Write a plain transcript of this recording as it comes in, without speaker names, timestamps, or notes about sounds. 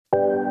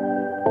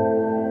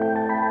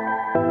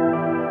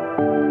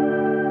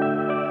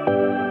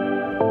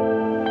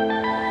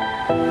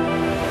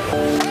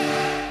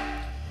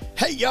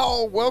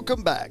y'all,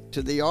 welcome back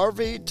to the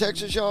RV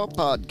Texas Y'all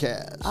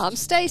podcast. I'm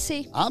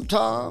Stacy. I'm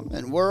Tom,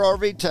 and we're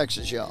RV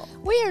Texas Y'all.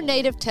 We are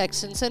native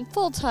Texans and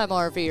full-time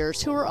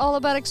RVers who are all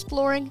about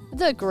exploring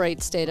the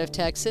great state of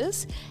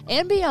Texas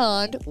and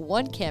beyond,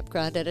 one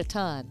campground at a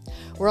time.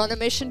 We're on a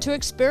mission to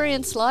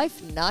experience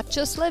life, not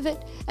just live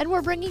it, and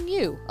we're bringing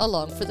you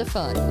along for the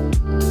fun.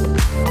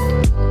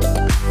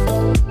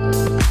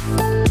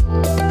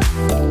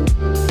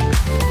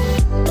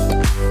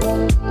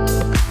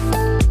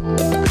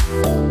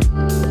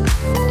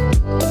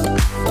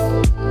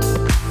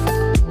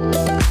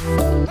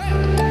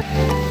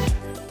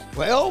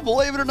 Well,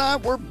 believe it or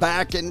not, we're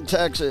back in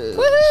Texas.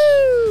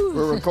 Woohoo!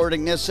 We're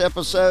recording this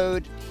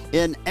episode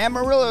in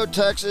Amarillo,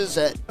 Texas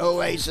at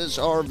Oasis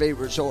RV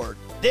Resort.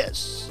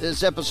 This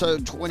is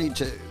episode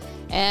 22.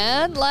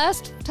 And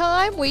last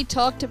time we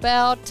talked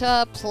about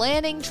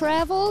planning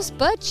travels,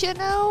 but you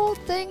know,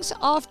 things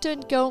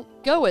often don't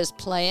go as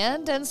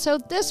planned. And so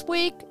this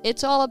week,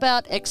 it's all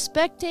about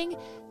expecting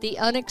the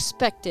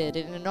unexpected.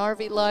 And in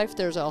RV life,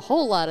 there's a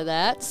whole lot of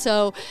that.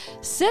 So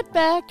sit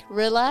back,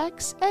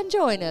 relax, and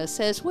join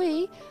us as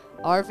we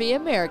RV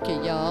America,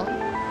 y'all.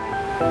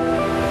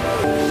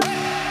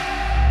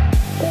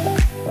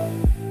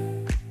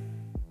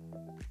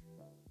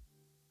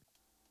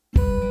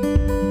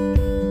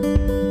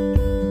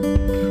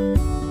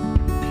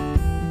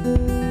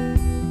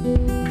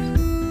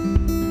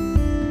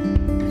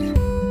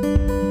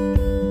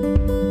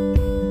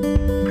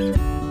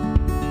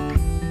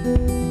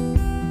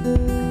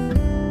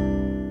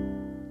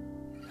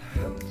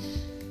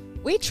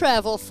 We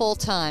travel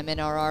full-time in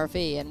our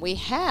RV, and we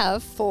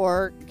have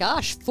for,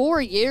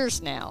 4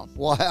 years now.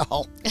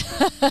 Wow.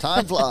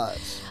 Time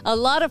flies. A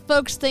lot of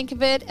folks think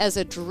of it as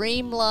a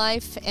dream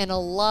life. In a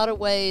lot of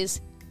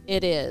ways,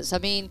 it is. I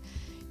mean,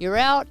 you're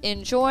out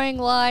enjoying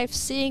life,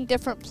 seeing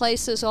different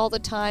places all the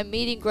time,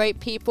 meeting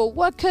great people.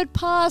 What could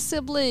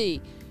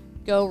possibly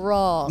go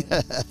wrong?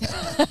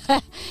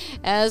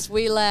 As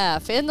we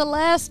laugh. In the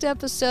last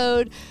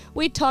episode,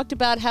 we talked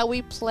about how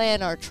we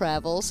plan our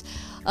travels.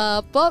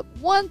 But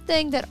one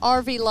thing that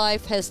RV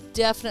life has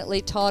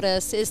definitely taught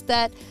us is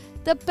that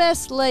the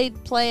best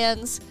laid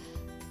plans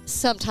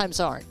sometimes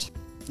aren't.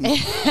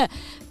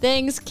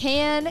 Things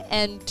can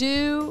and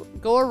do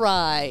go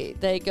awry.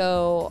 They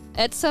go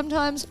at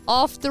sometimes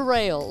off the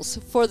rails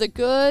for the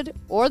good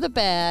or the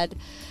bad.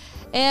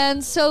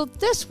 And so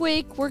this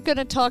week we're going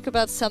to talk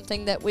about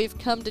something that we've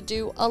come to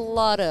do a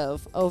lot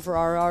of over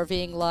our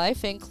RVing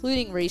life,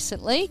 including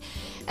recently,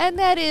 and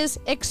that is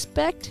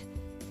expect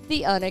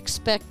the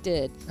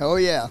unexpected. Oh,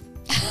 yeah.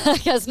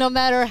 Because no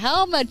matter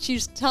how much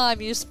time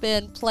you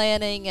spend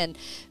planning and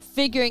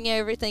figuring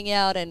everything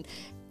out and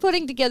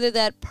putting together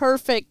that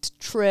perfect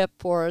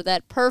trip or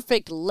that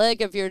perfect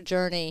leg of your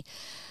journey,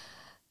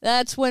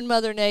 that's when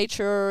Mother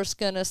Nature is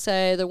going to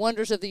say, the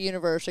wonders of the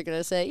universe are going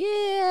to say,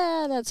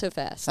 yeah, not so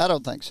fast. I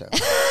don't think so.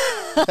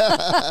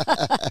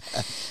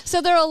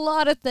 So there are a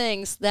lot of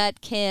things that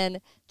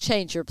can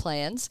change your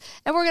plans,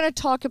 and we're going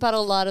to talk about a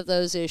lot of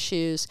those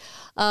issues.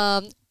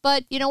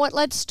 But you know what?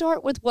 Let's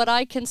start with what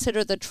I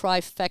consider the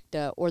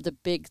trifecta or the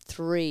big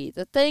three,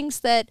 the things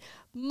that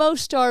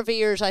most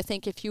RVers, I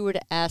think if you were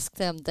to ask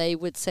them, they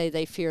would say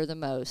they fear the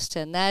most,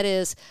 and that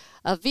is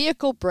a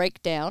vehicle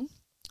breakdown.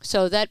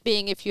 So that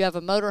being if you have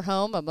a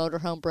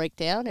motorhome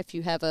breakdown, if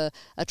you have a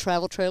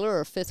travel trailer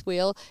or a fifth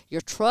wheel,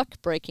 your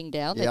truck breaking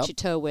down that you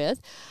tow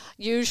with,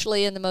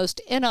 usually in the most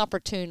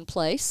inopportune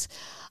place,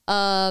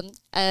 a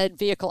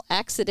vehicle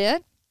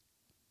accident,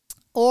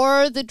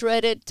 or the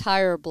dreaded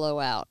tire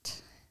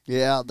blowout.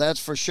 Yeah, that's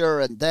for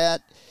sure. And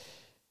that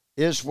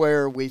is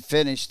where we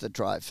finished the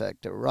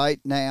trifecta. Right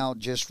now,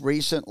 just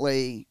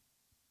recently,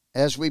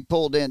 as we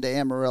pulled into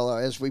Amarillo,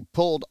 as we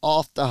pulled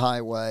off the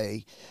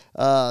highway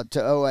to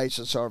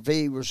Oasis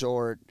RV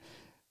Resort,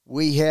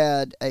 we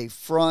had a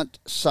front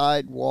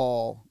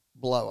sidewall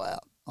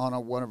blowout on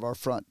one of our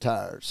front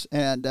tires.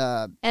 And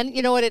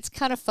you know what? It's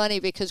kind of funny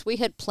because we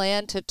had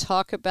planned to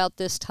talk about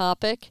this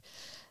topic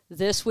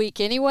this week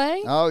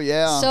anyway. Oh,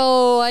 yeah.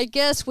 So I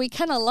guess we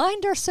kind of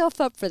lined ourselves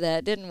up for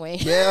that, didn't we?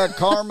 Yeah,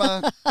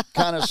 karma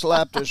kind of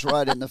slapped us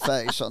right in the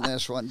face on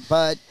this one.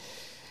 But,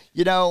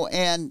 you know,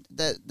 and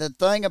the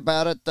thing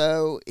about it,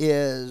 though,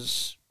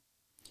 is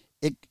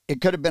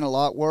it could have been a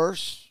lot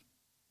worse.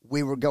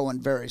 We were going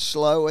very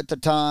slow at the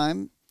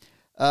time.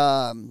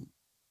 And,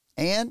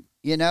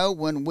 you know,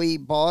 when we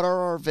bought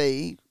our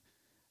RV,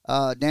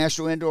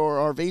 National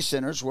Indoor RV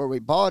Centers, where we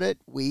bought it,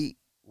 we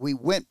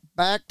went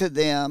back to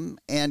them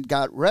and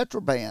got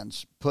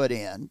retrobands put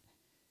in.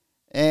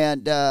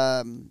 And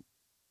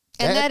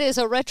that is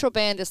a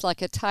retroband is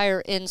like a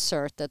tire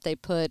insert that they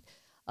put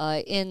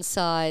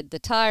inside the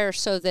tire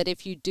so that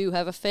if you do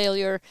have a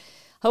failure,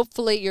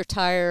 hopefully your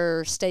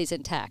tire stays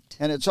intact.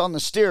 And it's on the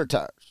steer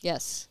tires.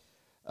 Yes.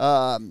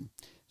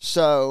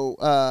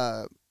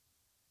 So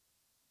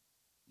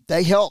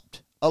they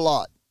helped a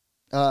lot.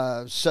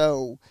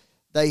 So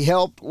they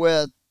helped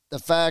with the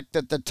fact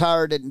that the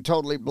tire didn't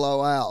totally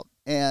blow out.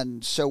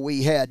 And so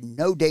we had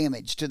no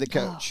damage to the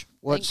coach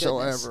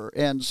whatsoever.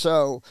 And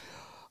so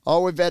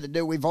all we've had to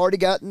do, we've already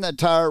gotten the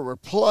tire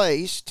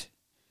replaced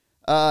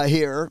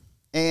here,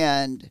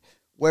 and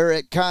where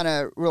it kind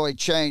of really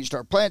changed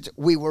our plans.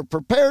 We were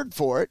prepared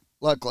for it,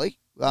 luckily.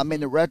 I mean,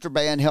 the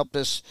Retroband helped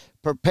us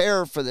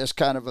prepare for this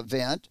kind of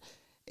event,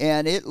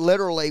 and it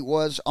literally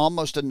was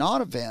almost a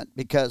non-event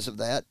because of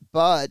that.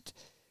 But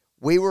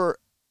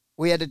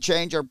we had to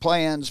change our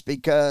plans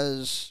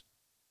because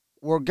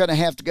we're going to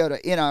have to go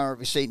to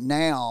NIRVC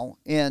now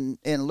in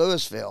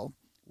Louisville,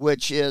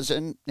 which is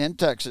in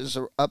Texas,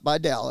 up by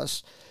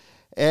Dallas,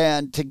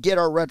 and to get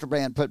our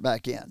Retroband put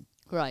back in.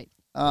 Right.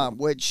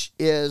 Which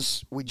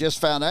is, we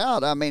just found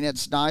out, I mean,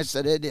 it's nice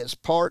that it is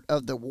part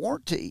of the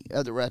warranty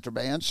of the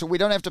Retroband, so we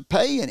don't have to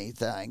pay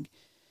anything,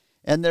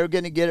 and they're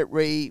going to get it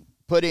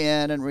put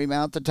in and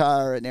remount the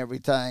tire and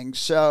everything,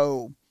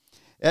 so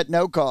at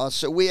no cost.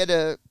 So we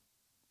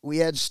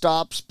had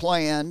stops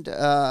planned.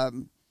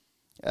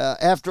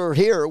 After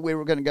here, we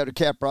were going to go to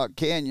Caprock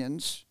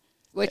Canyons,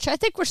 which I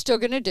think we're still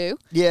going to do.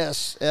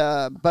 Yes,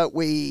 but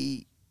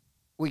we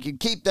can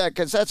keep that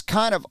because that's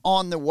kind of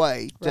on the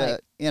way to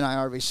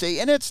NIRVC.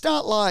 And it's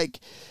not like,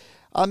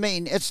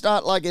 it's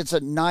not like it's a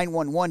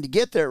 911 to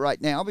get there right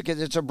now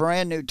because it's a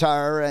brand new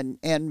tire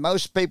and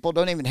most people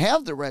don't even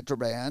have the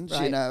Retrobands,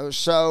 right.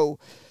 So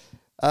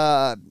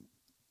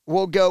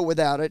we'll go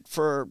without it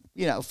for,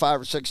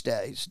 5 or 6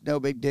 days. No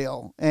big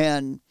deal.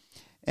 And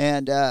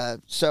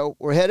so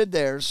we're headed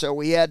there. So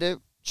we had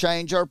to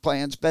change our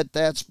plans, but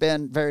that's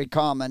been very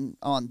common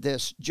on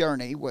this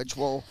journey, which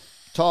we'll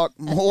talk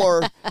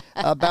more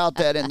about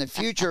that in the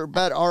future.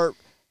 But our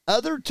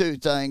other two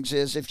things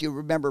is, if you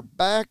remember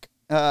back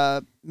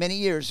many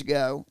years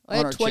ago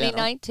on our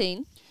 2019.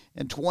 Channel,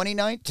 in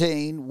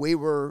 2019, we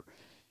were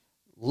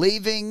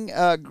leaving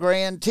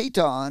Grand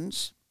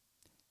Tetons,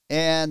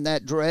 and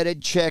that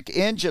dreaded check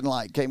engine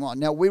light came on.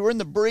 Now, we were in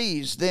the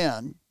Breeze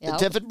then, the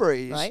Tiffin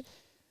Breeze. Right.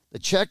 The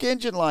check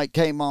engine light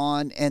came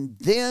on, and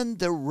then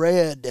the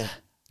red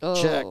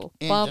check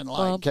engine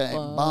light came.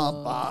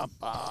 Bum, bum,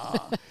 bum.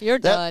 You're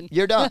done.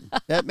 You're done.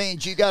 That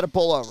means you got to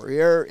pull over.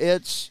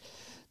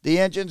 The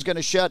engine's going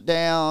to shut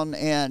down,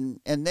 and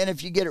then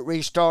if you get it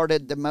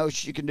restarted, the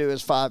most you can do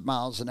is 5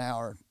 miles an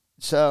hour.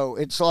 So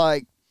it's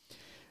like,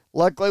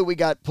 luckily we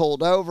got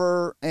pulled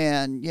over,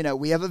 and,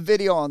 we have a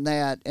video on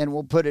that, and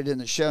we'll put it in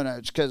the show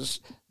notes,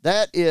 because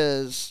that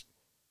is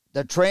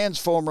the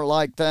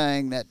transformer-like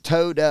thing that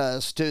towed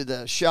us to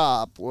the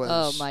shop.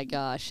 Oh, my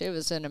gosh. It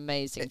was an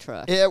amazing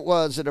truck. It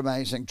was an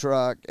amazing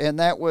truck, and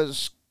it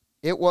was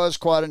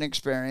quite an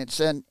experience.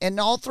 And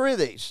all three of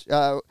these,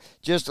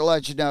 just to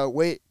let you know,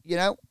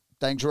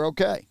 things were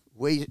okay.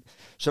 We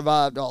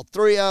survived all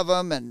three of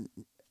them, and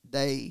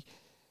they,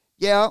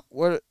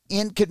 were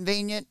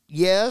inconvenient,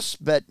 yes,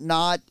 but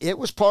not. It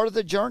was part of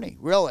the journey,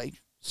 really.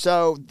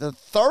 So the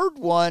third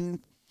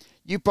one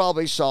you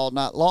probably saw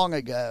not long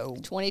ago.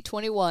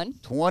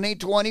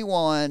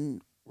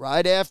 2021,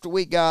 right after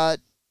we got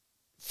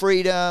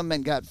Freedom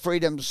and got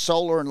Freedom's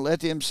solar and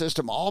lithium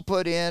system all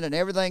put in and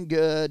everything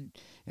good,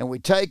 and we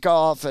take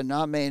off, and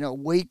a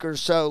week or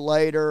so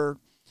later,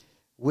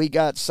 we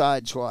got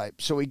sideswiped.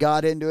 So we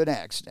got into an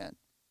accident.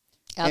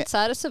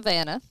 Outside of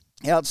Savannah,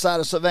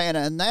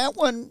 and that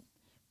one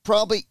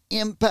probably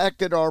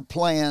impacted our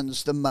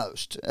plans the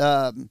most,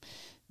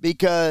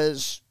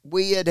 because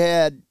we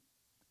had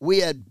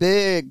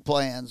big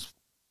plans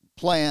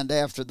planned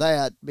after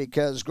that,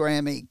 because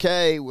Grammy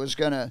K was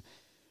going to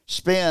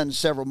spend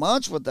several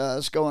months with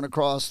us going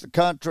across the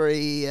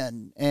country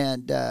and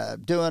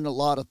doing a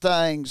lot of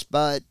things.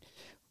 But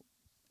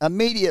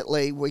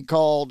immediately we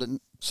called and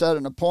set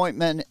an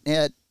appointment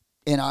at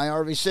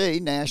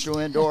NIRVC, National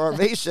Indoor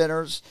RV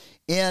Centers,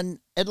 in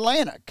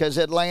Atlanta, because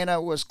Atlanta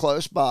was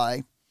close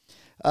by.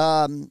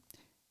 And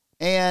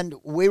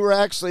we were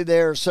actually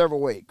there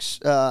several weeks.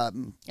 I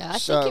think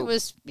it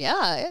was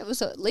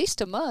at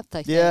least a month,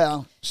 I think.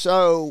 Yeah.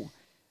 So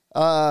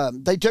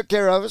they took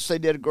care of us. They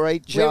did a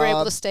great job. We were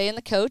able to stay in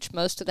the coach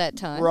most of that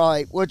time.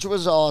 Right, which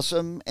was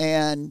awesome.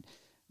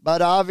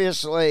 But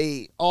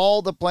obviously,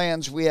 all the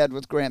plans we had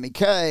with Grammy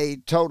K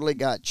totally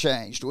got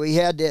changed.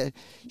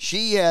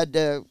 She had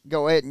to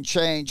go ahead and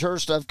change her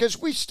stuff,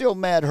 because we still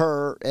met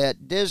her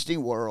at Disney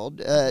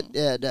World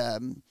at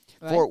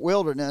Fort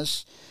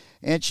Wilderness.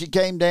 And she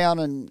came down,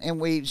 and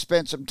we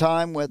spent some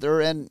time with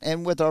her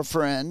and with our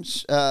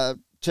friends,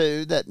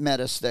 too, that met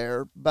us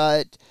there.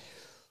 But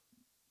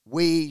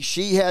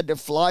she had to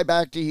fly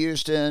back to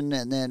Houston,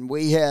 and then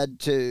we had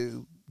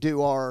to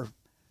do our,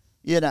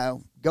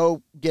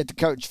 go get the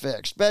coach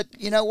fixed. But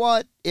you know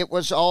what? It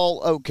was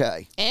all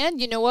okay. And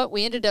you know what?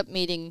 We ended up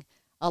meeting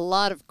a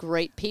lot of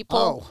great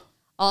people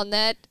on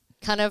that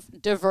kind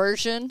of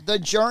diversion. The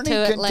journey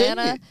to continued.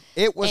 Atlanta.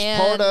 It was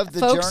part of the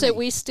folks journey. That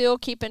we still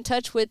keep in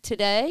touch with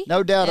today.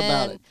 No doubt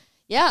about it.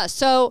 Yeah,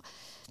 so,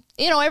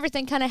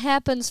 everything kind of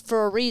happens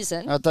for a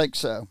reason. I think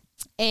so.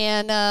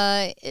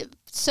 And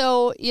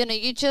so,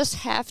 you just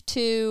have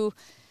to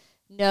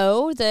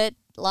know that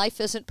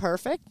life isn't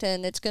perfect,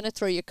 and it's going to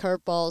throw you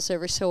curveballs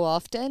every so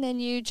often,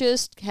 and you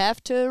just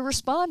have to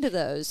respond to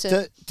those.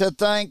 To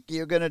think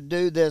you're going to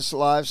do this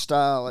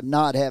lifestyle and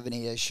not have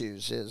any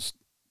issues is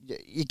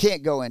you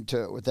can't go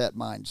into it with that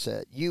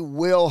mindset. You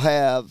will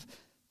have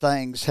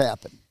things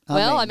happen.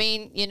 I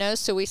mean,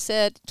 so we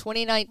said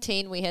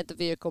 2019 we had the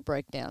vehicle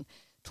breakdown.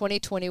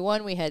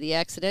 2021 we had the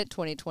accident.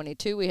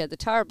 2022 we had the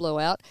tire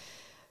blowout.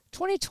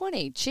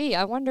 2020, gee,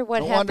 I wonder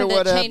what happened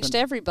that changed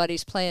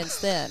everybody's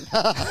plans then.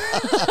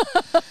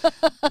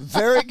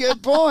 Very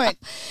good point.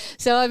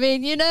 So, I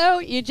mean, you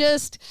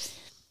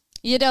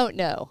don't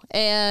know.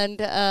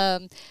 And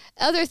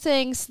other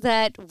things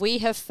that we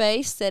have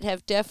faced that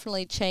have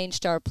definitely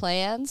changed our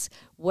plans,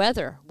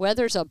 weather.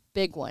 Weather's a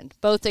big one,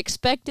 both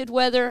expected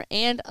weather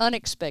and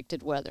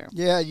unexpected weather.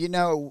 Yeah,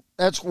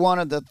 that's one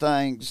of the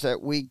things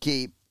that we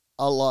keep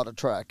a lot of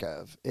track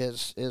of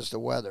is the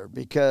weather,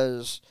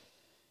 because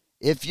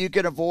if you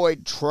can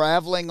avoid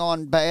traveling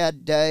on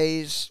bad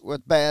days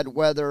with bad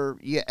weather,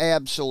 you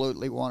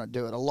absolutely want to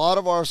do it. A lot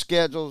of our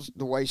schedules,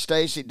 the way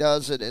Stacy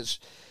does it, is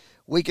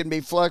we can be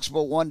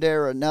flexible one day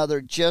or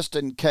another just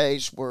in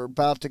case we're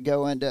about to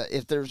go into,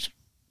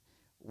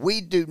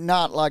 we do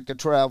not like to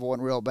travel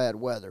in real bad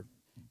weather.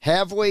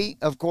 Have we?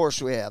 Of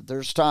course we have.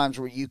 There's times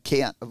where you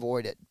can't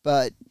avoid it,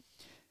 but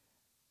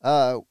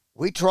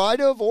we try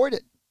to avoid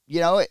it.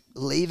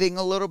 Leaving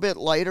a little bit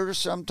later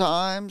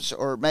sometimes,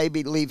 or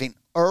maybe leaving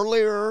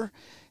earlier,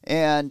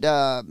 and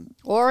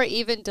or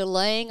even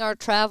delaying our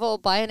travel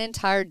by an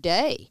entire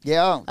day.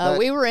 Yeah.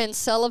 We were in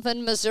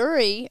Sullivan,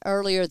 Missouri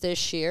earlier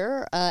this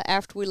year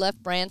after we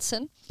left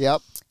Branson.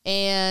 Yep.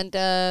 And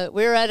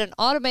we were at an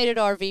automated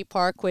RV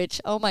park,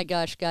 which, oh my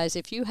gosh, guys,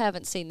 if you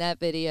haven't seen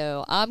that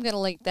video, I'm going to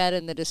link that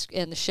in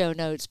the show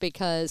notes,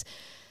 because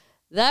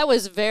that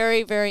was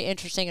very, very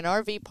interesting. An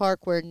RV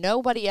park where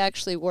nobody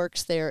actually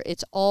works there.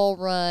 It's all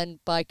run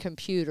by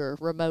computer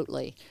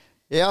remotely.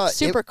 Yeah.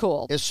 Super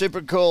cool. It's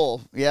super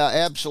cool. Yeah,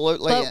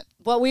 absolutely.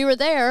 But we were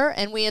there,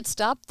 and we had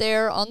stopped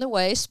there on the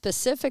way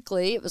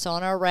specifically. It was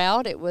on our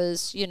route. It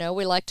was,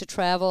 we like to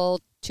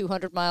travel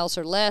 200 miles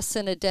or less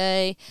in a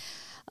day.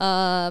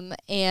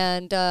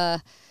 And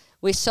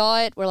we saw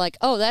it. We're like,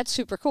 oh, that's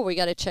super cool. We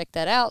got to check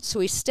that out. So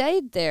we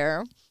stayed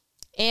there.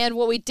 And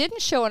what we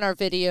didn't show in our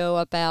video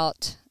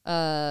about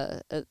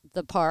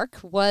the park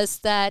was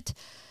that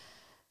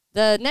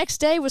the next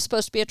day was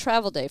supposed to be a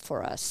travel day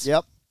for us.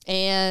 Yep.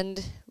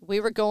 And we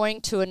were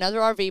going to another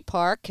RV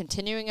park,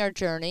 continuing our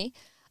journey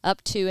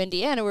up to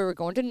Indiana. We were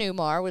going to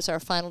Newmar, was our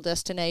final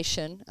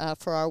destination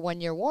for our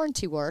 1-year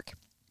warranty work.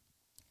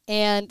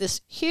 And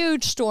this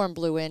huge storm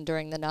blew in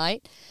during the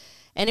night,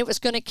 and it was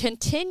going to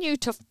continue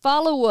to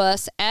follow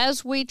us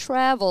as we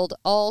traveled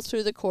all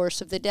through the course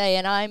of the day.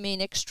 And I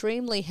mean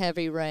extremely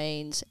heavy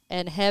rains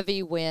and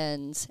heavy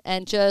winds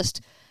and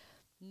just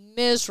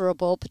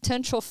miserable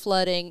potential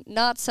flooding,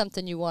 not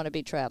something you want to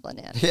be traveling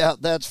in. Yeah,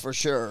 that's for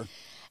sure.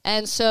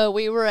 And so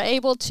we were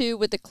able to,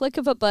 with the click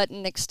of a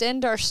button,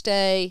 extend our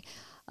stay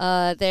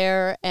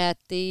there at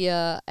the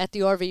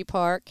RV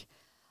park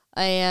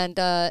and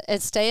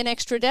stay an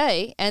extra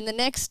day. And the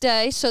next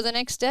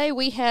day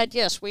we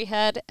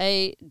had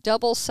a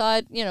double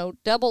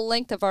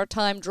length of our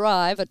time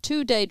drive, a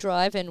 2-day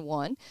drive in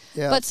one.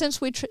 Yeah. But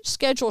since we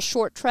schedule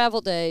short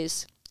travel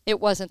days, it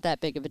wasn't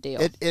that big of a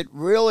deal. It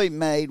really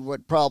made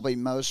what probably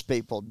most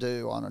people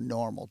do on a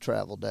normal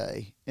travel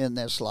day in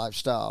this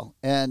lifestyle.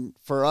 And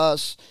for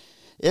us,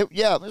 it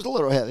was a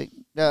little heavy,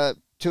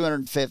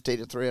 250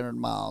 to 300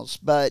 miles.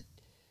 But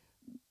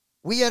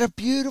we had a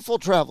beautiful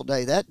travel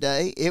day that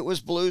day. It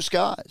was blue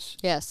skies.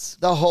 Yes.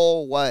 The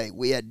whole way.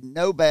 We had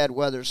no bad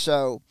weather.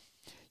 So,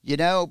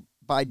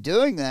 by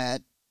doing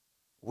that,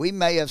 we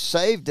may have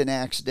saved an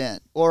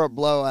accident or a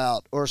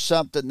blowout or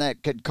something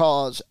that could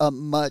cause a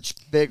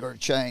much bigger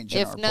change in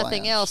our plans. If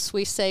nothing else,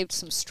 we saved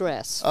some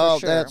stress, for Oh,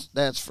 sure.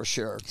 that's for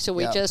sure. So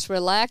we just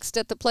relaxed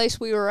at the place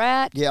we were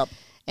at. Yep.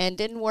 And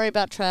didn't worry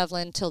about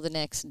traveling until the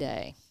next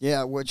day.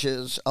 Yeah, which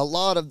is a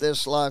lot of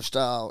this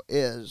lifestyle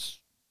is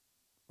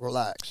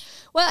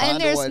relax. Well, Find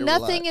and a way there's to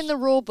nothing relax. in the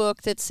rule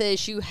book that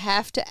says you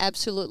have to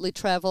absolutely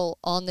travel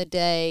on the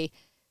day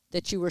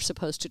that you were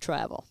supposed to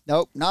travel.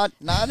 Nope, not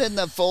in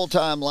the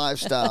full-time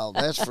lifestyle,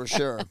 that's for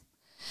sure.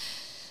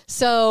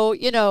 So,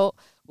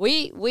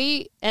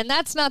 we and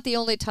that's not the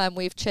only time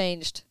we've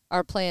changed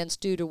our plans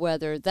due to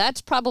weather. That's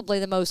probably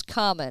the most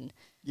common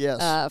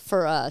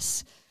for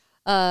us.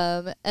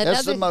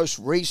 That's the most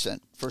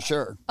recent, for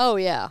sure. Oh,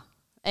 yeah.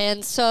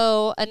 And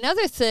so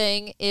another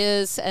thing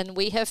is, and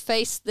we have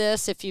faced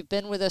this, if you've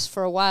been with us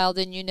for a while,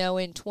 then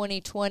in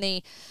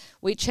 2020,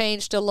 we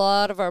changed a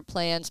lot of our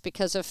plans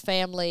because of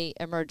family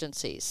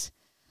emergencies.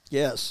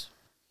 Yes.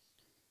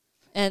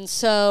 And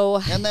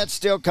so... And that's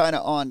still kind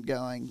of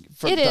ongoing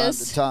from time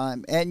to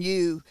time. And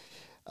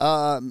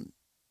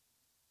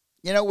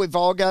we've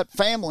all got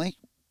family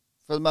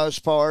for the most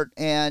part,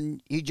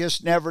 and you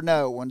just never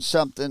know when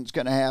something's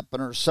going to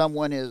happen or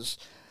someone is...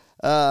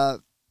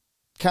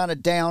 kind of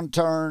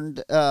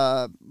downturned,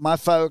 my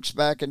folks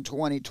back in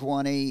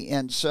 2020.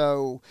 And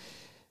so,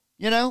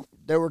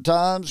 there were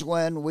times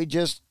when we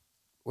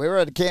were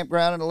at a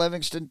campground in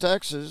Livingston,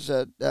 Texas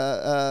at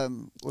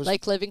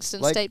Lake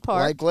Livingston State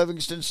Park. Lake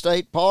Livingston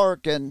State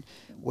Park. And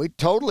we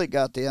totally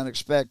got the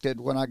unexpected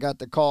when I got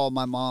the call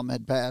my mom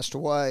had passed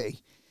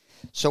away.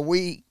 So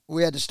we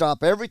had to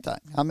stop everything.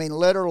 I mean,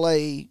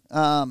 literally.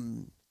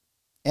 And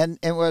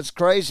what's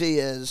crazy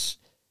is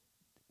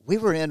we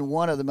were in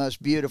one of the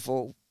most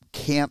beautiful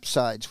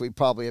campsites we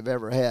probably have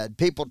ever had.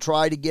 People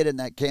try to get in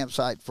that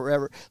campsite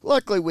forever.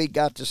 Luckily, we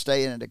got to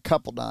stay in it a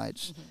couple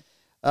nights.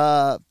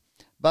 And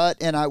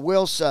I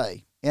will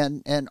say,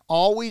 and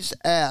always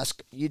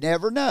ask, you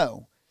never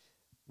know.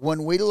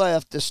 When we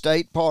left the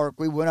state park,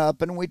 we went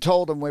up and we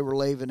told them we were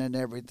leaving and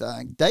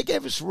everything. They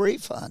gave us a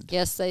refund.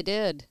 Yes, they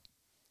did.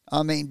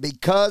 I mean,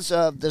 because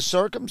of the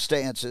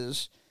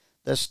circumstances,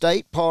 the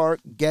state park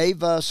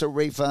gave us a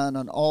refund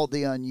on all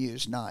the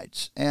unused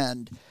nights.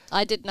 And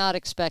I did not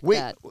expect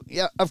that.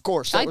 Yeah, of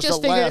course. I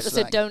just figured it was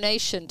a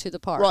donation to the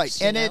parks.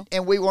 Right,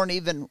 and we weren't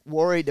even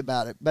worried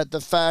about it. But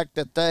the fact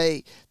that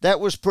that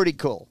was pretty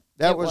cool.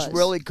 That was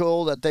really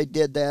cool that they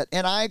did that.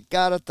 And I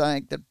got to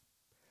think that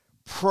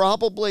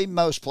probably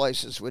most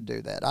places would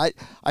do that.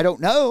 I don't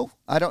know.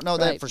 I don't know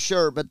that for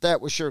sure, but that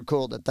was sure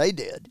cool that they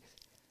did.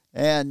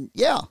 And,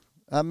 yeah,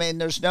 I mean,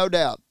 there's no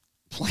doubt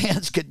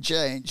plans could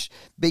change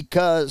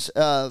because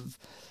of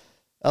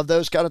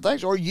those kind of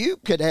things. Or you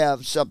could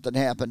have something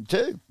happen,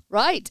 too.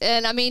 Right.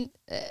 And, I mean,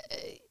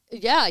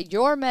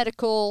 your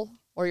medical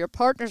or your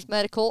partner's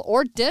medical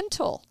or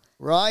dental.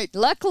 Right.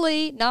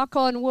 Luckily, knock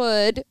on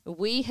wood,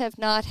 we have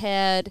not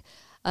had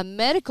a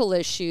medical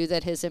issue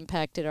that has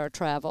impacted our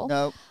travel.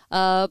 No.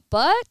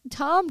 But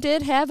Tom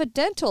did have a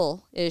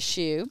dental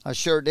issue. I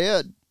sure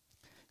did.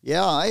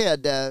 Yeah, I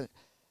had to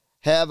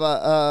have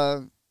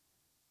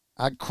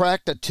I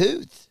cracked a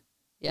tooth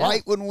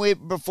right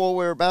before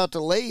we were about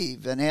to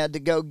leave, and had to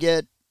go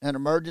get an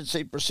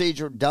emergency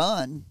procedure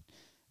done.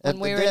 When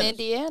we were in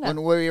Indiana.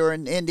 When we were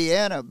in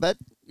Indiana. But,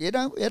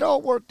 it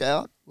all worked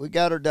out. We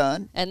got her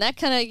done. And that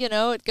kind of,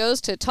 it goes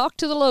to talk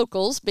to the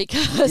locals,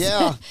 because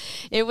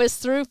it was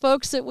through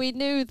folks that we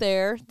knew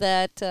there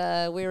that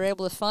we were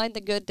able to find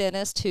the good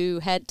dentist who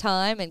had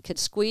time and could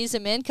squeeze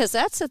him in. Because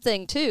that's the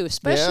thing, too,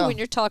 especially when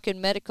you're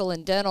talking medical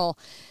and dental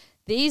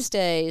these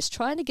days,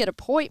 trying to get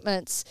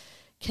appointments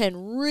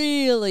can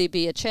really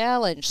be a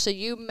challenge. So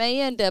you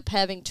may end up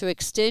having to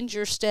extend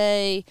your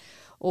stay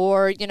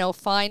or,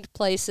 find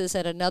places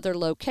at another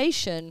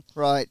location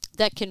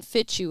that can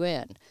fit you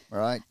in.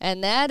 Right.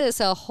 And that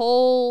is a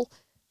whole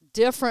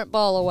different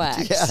ball of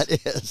wax. Yeah,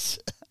 it is.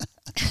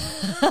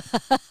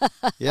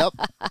 Yep.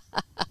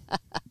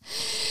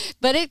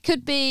 But it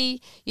could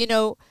be,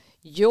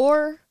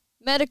 your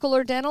medical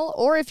or dental,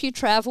 or if you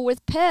travel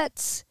with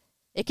pets,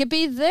 it could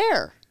be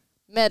their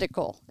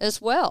medical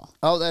as well.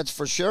 Oh, that's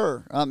for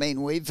sure. I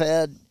mean, we've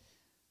had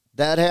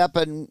that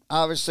happen,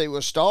 obviously,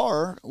 with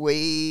Star.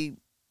 We're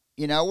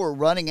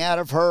running out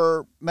of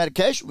her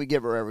medication we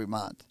give her every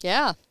month.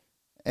 Yeah.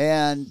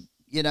 And,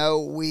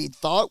 we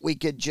thought we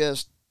could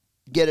just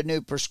get a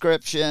new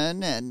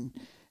prescription and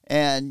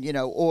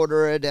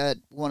order it at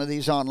one of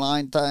these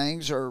online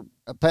things or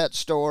a pet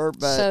store.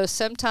 But so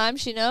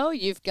sometimes,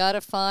 you've got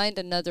to find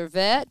another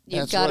vet.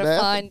 You've got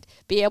to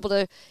be able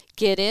to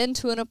get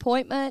into an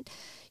appointment.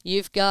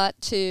 You've got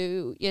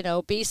to,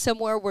 be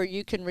somewhere where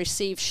you can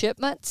receive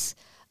shipments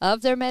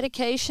of their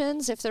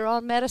medications if they're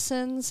on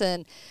medicines.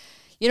 And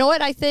you know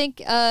what? I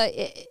think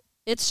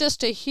it's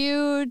just a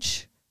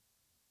huge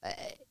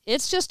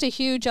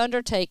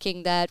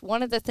undertaking. That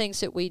one of the things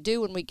that we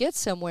do when we get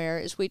somewhere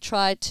is we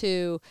try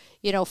to,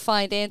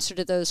 find answer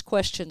to those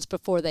questions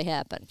before they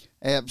happen.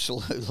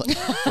 Absolutely,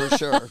 for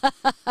sure.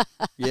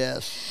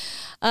 Yes.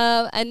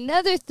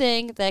 Another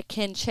thing that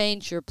can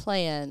change your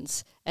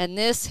plans, and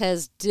this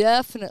has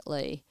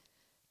definitely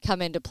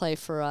come into play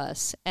for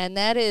us, and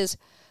that is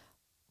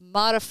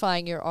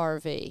modifying your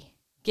RV.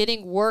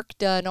 Getting work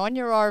done on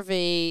your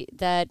RV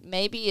that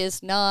maybe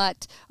is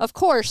not, of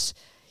course,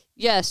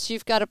 yes,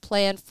 you've got a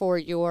plan for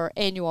your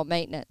annual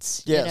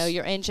maintenance. Yes.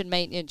 Your engine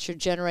maintenance, your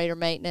generator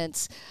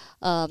maintenance,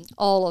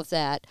 all of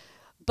that.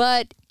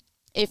 But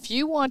if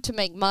you want to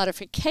make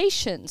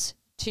modifications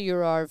to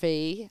your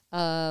RV,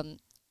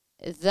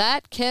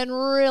 that can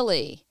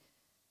really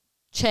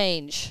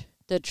change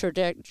the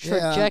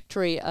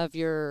trajectory of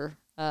your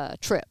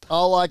trip.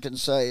 All I can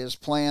say is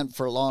plan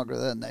for longer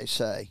than they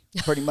say,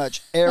 pretty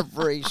much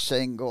every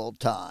single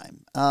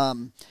time.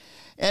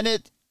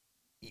 And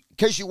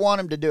because you want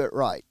them to do it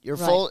right.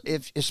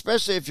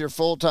 Especially if you're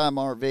full-time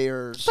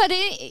RVers. But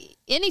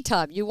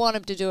anytime you want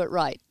them to do it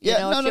right.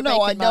 Yeah,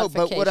 no, I know.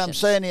 But what I'm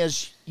saying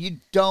is you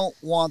don't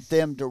want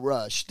them to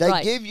rush.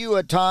 They give you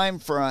a time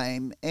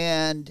frame,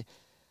 and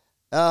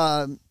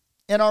in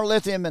our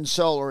lithium and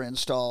solar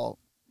install,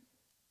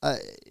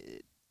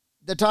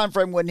 the time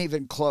frame wasn't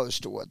even close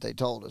to what they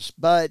told us.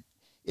 But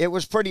it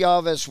was pretty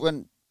obvious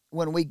when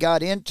we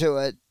got into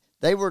it,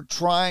 they were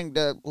trying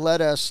to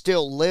let us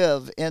still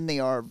live in the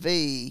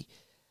RV.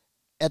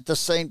 At the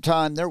same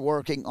time, they're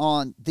working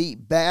on the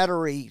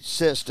battery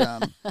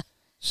system.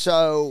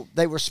 So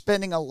they were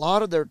spending a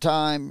lot of their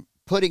time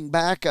putting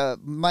back a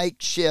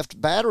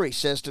makeshift battery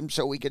system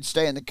so we could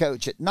stay in the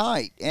coach at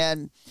night.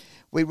 And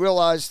we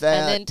realized that.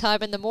 And then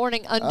time in the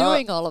morning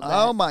undoing all of that.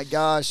 Oh, my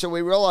gosh. So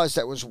we realized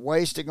that was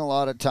wasting a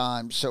lot of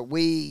time. So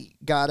we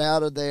got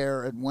out of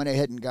there and went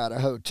ahead and got a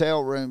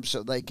hotel room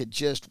so they could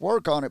just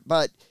work on it.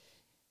 But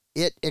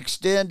it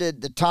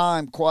extended the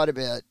time quite a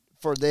bit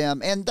for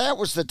them. And that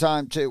was the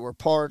time, too, where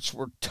parts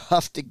were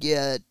tough to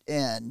get.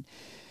 And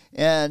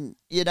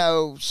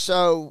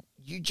so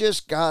you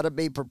just got to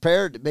be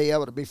prepared to be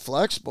able to be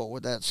flexible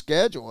with that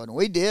schedule. And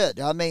we did.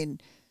 I mean,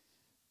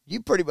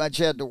 you pretty much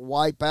had to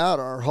wipe out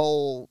our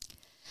whole.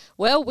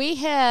 Well, we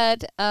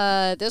had,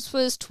 this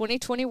was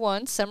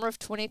 2021, summer of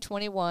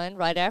 2021,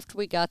 right after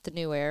we got the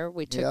new Air.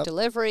 We took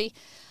delivery.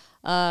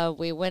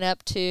 We went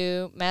up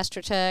to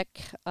MasterTech,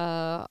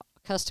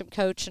 Custom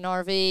Coach and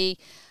RV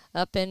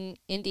up in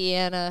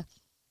Indiana.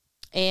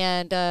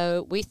 And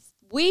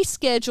we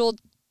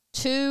scheduled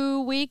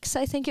 2 weeks,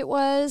 I think it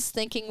was,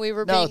 thinking we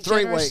were being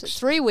 3 generous. weeks.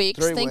 3 weeks,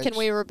 3 thinking weeks.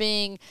 we were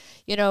being,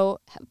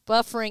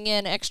 buffering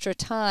in extra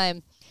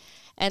time.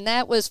 And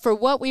that was, for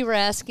what we were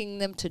asking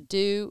them to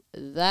do,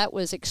 that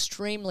was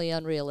extremely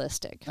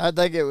unrealistic. I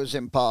think it was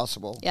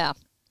impossible. Yeah,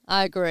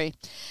 I agree.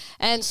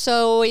 And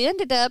so we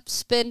ended up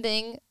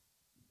spending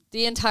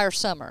the entire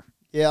summer.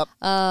 Yep.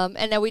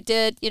 And now we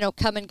did,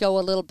 come and go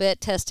a little bit,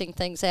 testing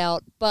things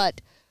out.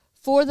 But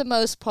for the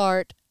most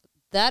part,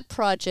 that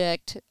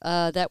project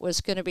that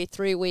was going to be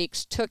 3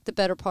 weeks took the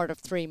better part of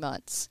 3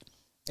 months.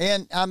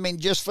 And, I mean,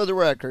 just for the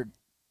record,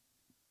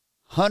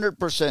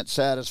 100%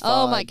 satisfied.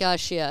 Oh, my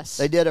gosh, yes.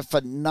 They did a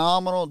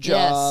phenomenal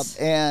job. Yes.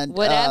 And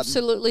would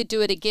absolutely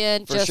do it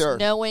again, for just sure.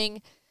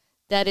 knowing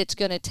that it's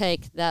going to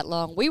take that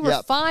long. We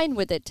were fine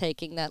with it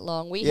taking that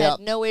long. We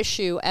had no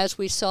issue as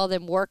we saw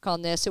them work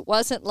on this. It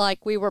wasn't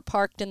like we were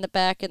parked in the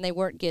back and they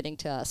weren't getting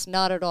to us.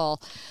 Not at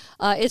all.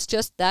 It's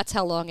just that's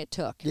how long it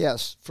took.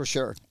 Yes, for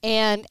sure.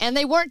 And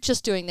they weren't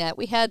just doing that.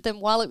 We had them,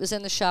 while it was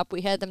in the shop,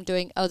 we had them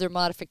doing other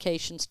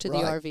modifications to the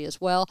RV as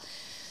well.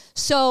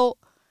 So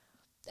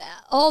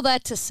all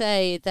that to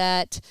say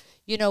that,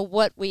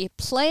 what we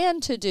plan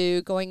to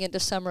do going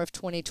into summer of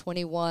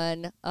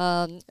 2021,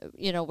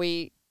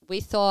 we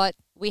thought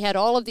we had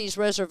all of these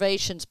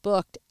reservations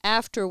booked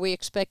after we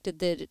expected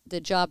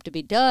the job to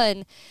be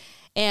done,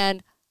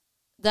 and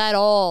that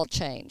all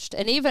changed.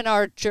 And even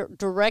our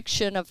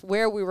direction of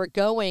where we were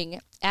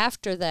going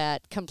after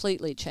that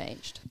completely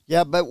changed.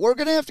 Yeah, but we're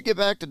going to have to get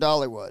back to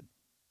Dollywood.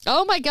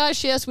 Oh, my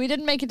gosh, yes, we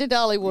didn't make it to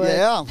Dollywood.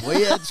 Yeah,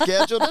 we had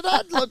scheduled it.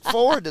 I'd look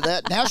forward to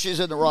that. Now she's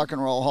in the Rock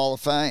and Roll Hall of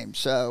Fame,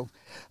 so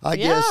I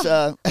guess.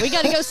 We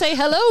got to go say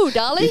hello,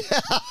 Dolly.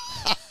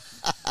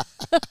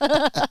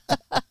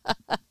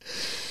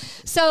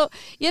 So,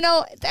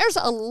 there's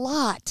a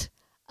lot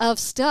of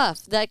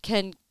stuff that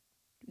can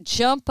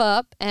jump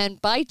up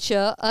and bite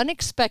you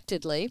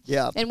unexpectedly.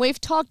 Yeah. And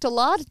we've talked a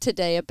lot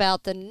today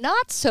about the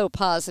not so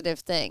positive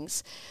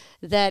things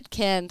that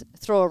can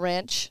throw a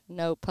wrench,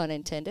 no pun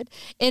intended,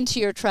 into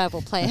your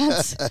travel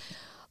plans.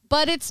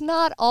 But it's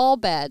not all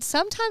bad.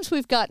 Sometimes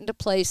we've gotten to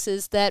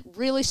places that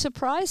really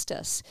surprised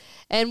us,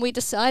 and we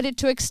decided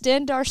to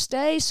extend our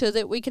stay so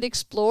that we could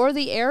explore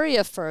the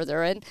area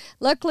further. And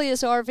luckily,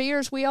 as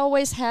RVers, we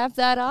always have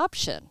that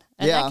option,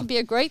 and that can be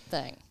a great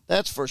thing.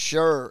 That's for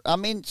sure. I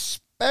mean,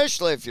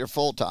 especially if you're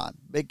full-time,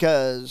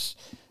 because,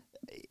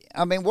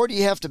 I mean, where do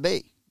you have to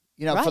be?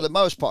 For the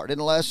most part,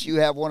 unless you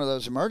have one of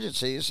those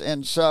emergencies.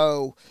 And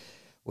so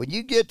when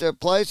you get to a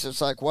place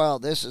that's like, wow,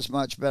 this is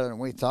much better than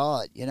we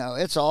thought,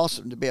 it's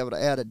awesome to be able to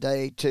add a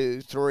day,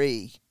 2,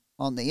 3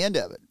 on the end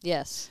of it.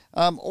 Yes.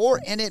 But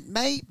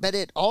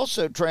it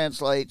also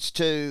translates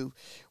to,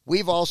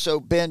 we've also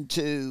been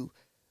to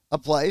a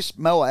place,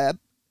 Moab,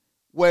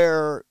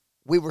 where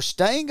we were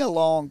staying a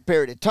long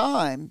period of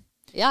time.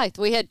 Yeah,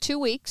 we had 2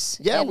 weeks.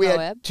 Yeah, in we Moab.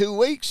 had 2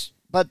 weeks,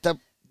 but the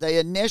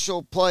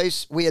initial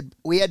place we had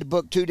to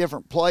book 2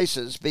 different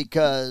places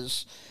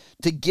because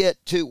to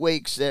get 2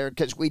 weeks there,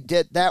 because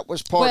that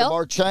was part of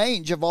our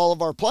change of all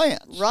of our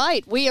plans.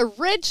 Right. We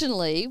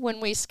originally, when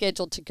we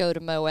scheduled to go to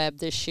Moab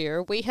this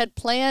year, we had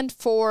planned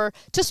to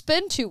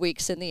spend 2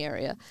 weeks in the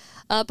area,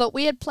 but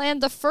we had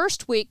planned the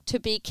first week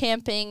to be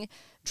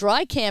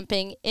dry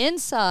camping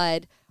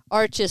inside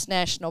Arches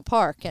National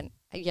Park. And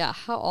yeah,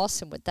 how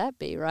awesome would that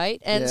be,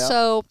 right? And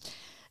so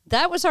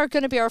that was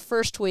going to be our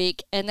first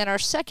week. And then our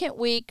second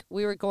week,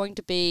 we were going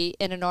to be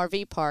in an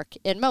RV park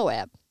in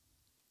Moab.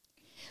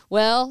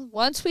 Well,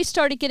 once we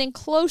started getting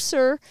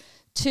closer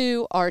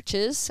to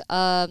Arches,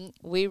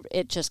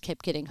 it just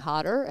kept getting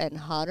hotter and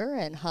hotter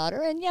and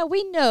hotter. And yeah,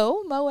 we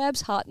know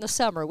Moab's hot in the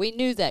summer. We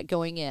knew that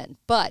going in.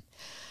 But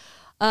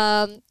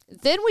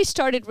then we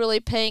started really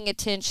paying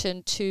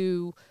attention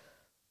to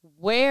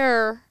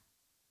where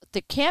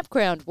the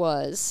campground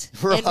was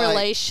in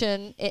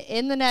relation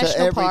in the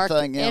national park,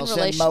 everything else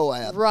in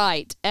Moab.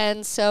 Right.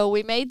 And so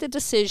we made the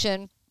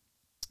decision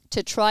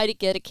to try to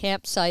get a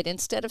campsite.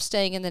 Instead of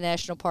staying in the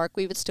national park,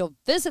 we would still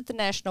visit the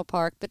national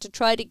park, but to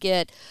try to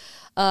get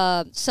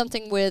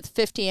something with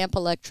 50 amp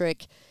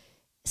electric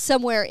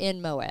somewhere in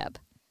Moab.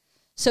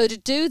 So to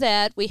do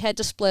that, we had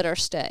to split our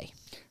stay.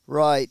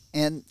 Right.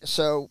 And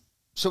so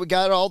we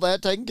got all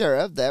that taken care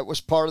of. That was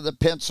part of the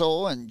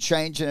pencil and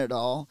changing it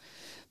all.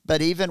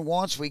 But even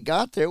once we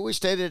got there, we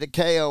stayed at a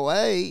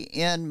KOA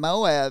in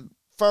Moab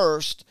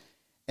first,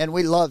 and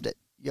we loved it,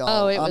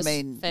 y'all. Oh, it was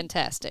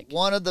fantastic.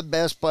 One of the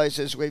best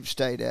places we've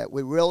stayed at.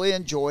 We really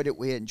enjoyed it.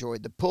 We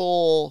enjoyed the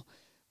pool.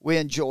 We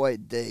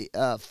enjoyed the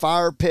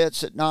fire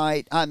pits at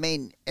night. I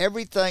mean,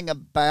 everything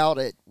about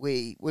it,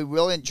 we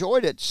really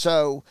enjoyed it.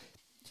 So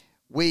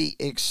we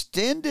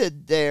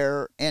extended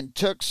there and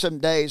took some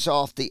days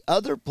off the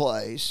other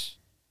place,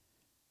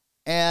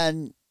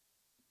 and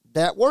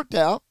that worked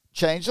out,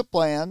 changed the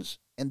plans.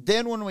 And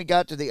then when we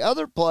got to the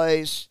other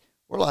place,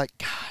 we're like,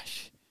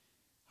 gosh,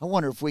 I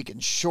wonder if we can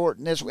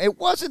shorten this. It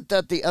wasn't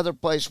that the other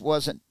place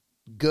wasn't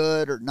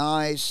good or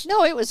nice.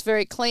 No, it was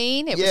very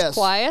clean. It was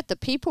quiet. The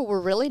people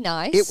were really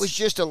nice. It was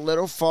just a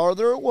little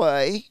farther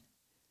away.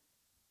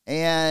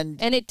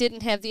 And it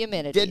didn't have the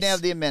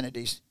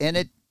amenities. And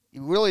it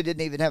really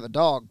didn't even have a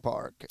dog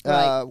park,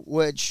 right.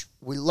 Which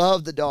we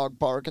love the dog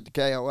park at the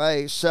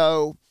KOA.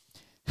 So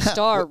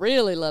Star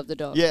really loved the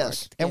dog park.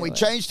 Yes, and we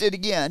changed it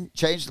again,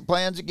 changed the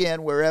plans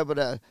again. We were able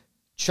to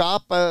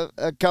chop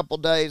a couple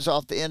days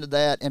off the end of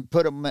that and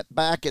put them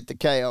back at the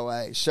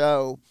KOA.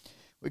 So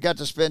we got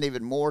to spend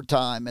even more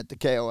time at the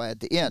KOA at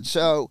the end.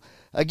 So,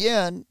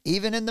 again,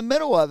 even in the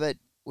middle of it,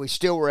 we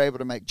still were able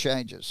to make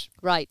changes.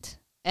 Right.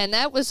 And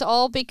that was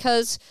all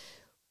because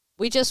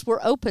we just were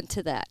open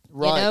to that.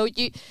 Right.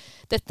 You know,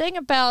 the thing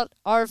about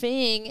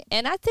RVing,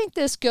 and I think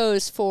this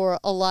goes for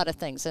a lot of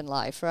things in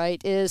life, right,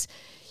 is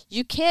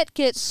you can't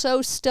get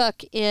so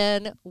stuck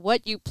in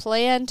what you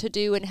plan to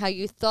do and how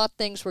you thought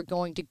things were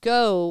going to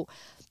go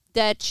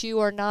that you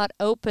are not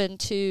open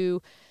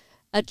to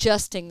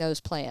adjusting those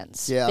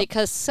plans. Yeah.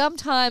 Because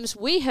sometimes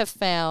we have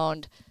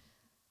found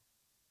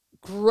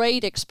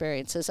great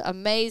experiences,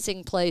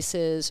 amazing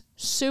places,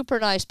 super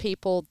nice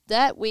people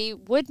that we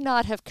would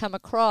not have come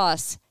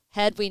across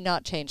had we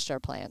not changed our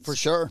plans. For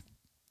sure.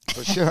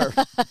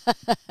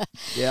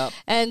 Yeah.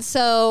 And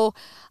so,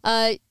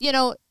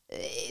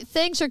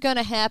 things are going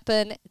to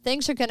happen.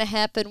 Things are going to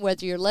happen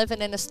whether you're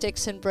living in a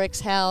sticks and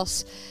bricks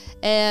house.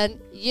 And,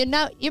 you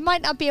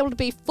might not be able to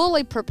be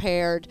fully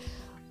prepared,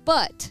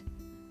 but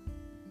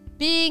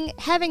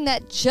having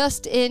that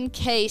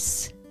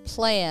just-in-case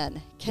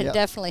plan can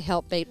definitely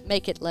help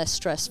make it less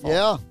stressful.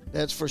 Yeah,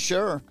 that's for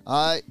sure.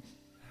 I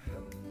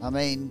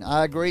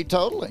agree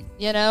totally.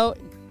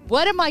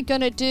 What am I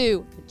going to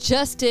do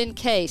just in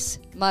case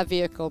my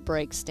vehicle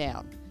breaks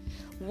down?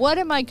 What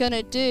am I going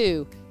to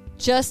do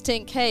just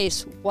in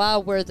case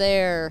while we're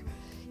there,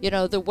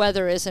 the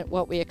weather isn't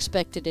what we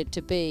expected it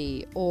to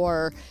be,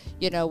 or,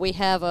 we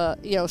have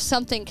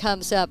something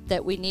comes up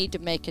that we need to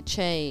make a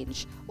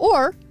change,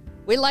 or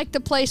we like the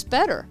place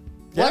better.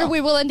 Yeah. What are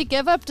we willing to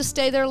give up to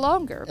stay there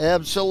longer?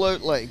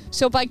 Absolutely.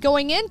 So by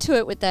going into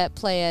it with that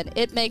plan,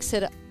 it makes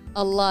it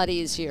a lot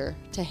easier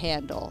to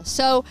handle.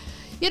 So,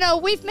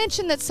 we've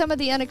mentioned that some of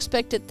the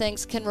unexpected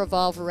things can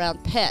revolve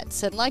around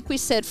pets. And like we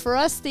said, for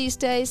us these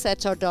days,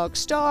 that's our dog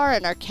Star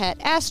and our cat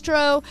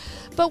Astro.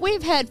 But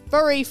we've had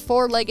furry,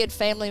 four-legged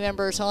family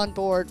members on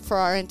board for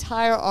our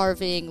entire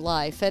RVing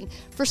life. And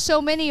for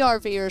so many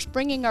RVers,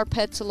 bringing our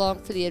pets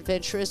along for the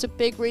adventure is a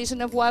big reason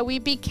of why we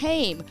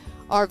became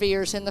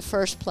RVers in the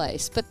first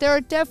place. But there are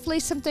definitely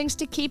some things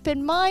to keep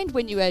in mind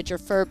when you add your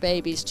fur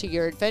babies to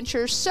your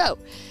adventures. So,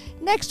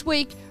 next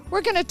week,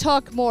 we're going to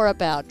talk more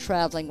about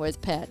traveling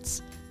with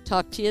pets.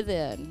 Talk to you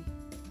then.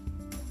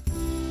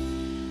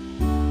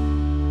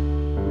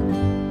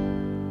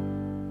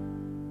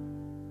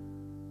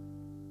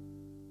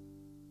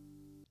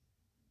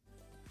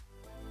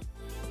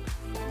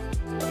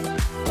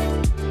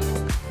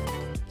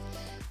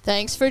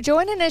 Thanks for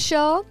joining us,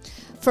 y'all.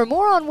 For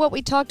more on what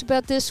we talked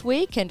about this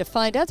week and to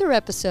find other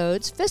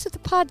episodes, visit the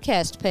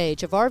podcast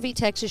page of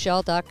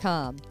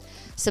RVTexasYall.com.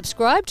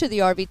 Subscribe to the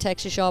RV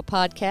Texas Y'all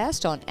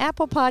podcast on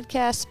Apple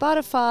Podcasts,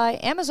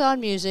 Spotify, Amazon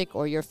Music,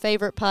 or your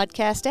favorite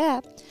podcast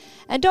app.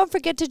 And don't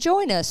forget to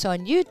join us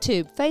on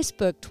YouTube,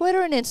 Facebook,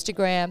 Twitter, and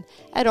Instagram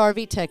at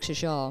RV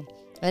Texas Y'all.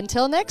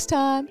 Until next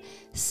time,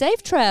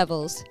 safe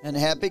travels. And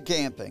happy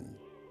camping.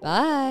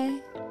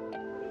 Bye.